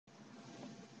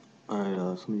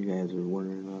Alright, some of you guys are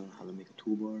wondering how to make a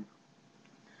toolbar.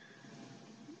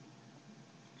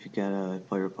 If you got a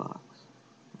Firefox,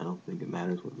 I don't think it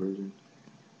matters what version.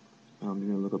 You're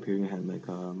gonna look up here. You're gonna have like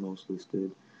most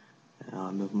listed,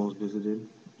 most visited.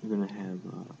 You're gonna have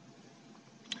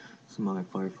some other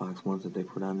Firefox ones that they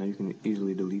put on there. You can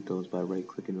easily delete those by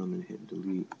right-clicking them and hitting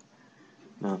delete.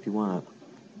 Now, if you want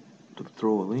to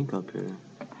throw a link up here,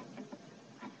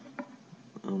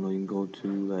 I don't know. You can go to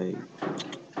like,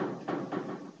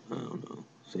 I don't know.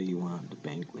 Say you want the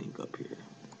bank link up here.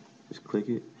 Just click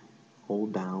it,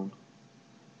 hold down,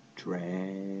 drag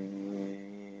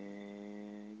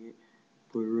it,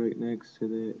 put it right next to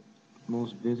the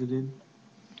most visited.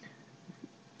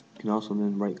 You can also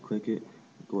then right click it,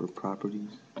 go to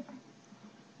properties,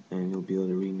 and you'll be able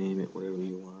to rename it whatever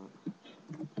you want.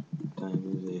 Time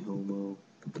is a homo,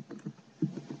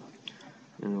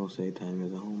 and it'll say time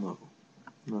is a homo.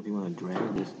 Now if you want to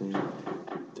drag this thing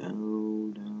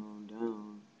down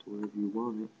to wherever you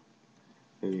want it,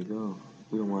 there you go.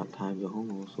 We don't want times a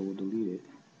homo, so we'll delete it.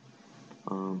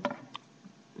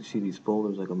 You see these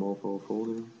folders like a mofo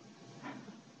folder?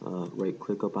 Right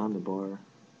click up on the bar,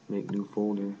 make new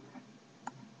folder,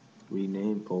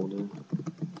 rename folder,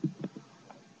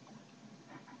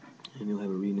 and you'll have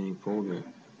a renamed folder.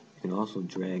 You can also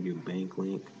drag your bank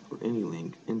link or any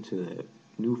link into that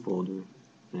new folder,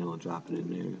 and it'll drop it in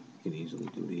there. You can easily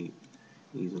delete.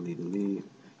 You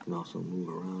can also move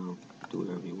around, do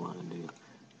whatever you want to do.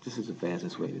 This is the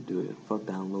fastest way to do it. Fuck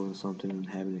downloading something and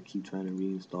having to keep trying to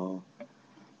reinstall.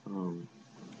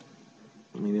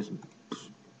 I mean, this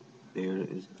there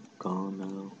is gone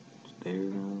now. It's there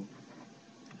now.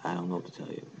 I don't know what to tell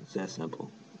you. It's that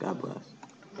simple. God bless.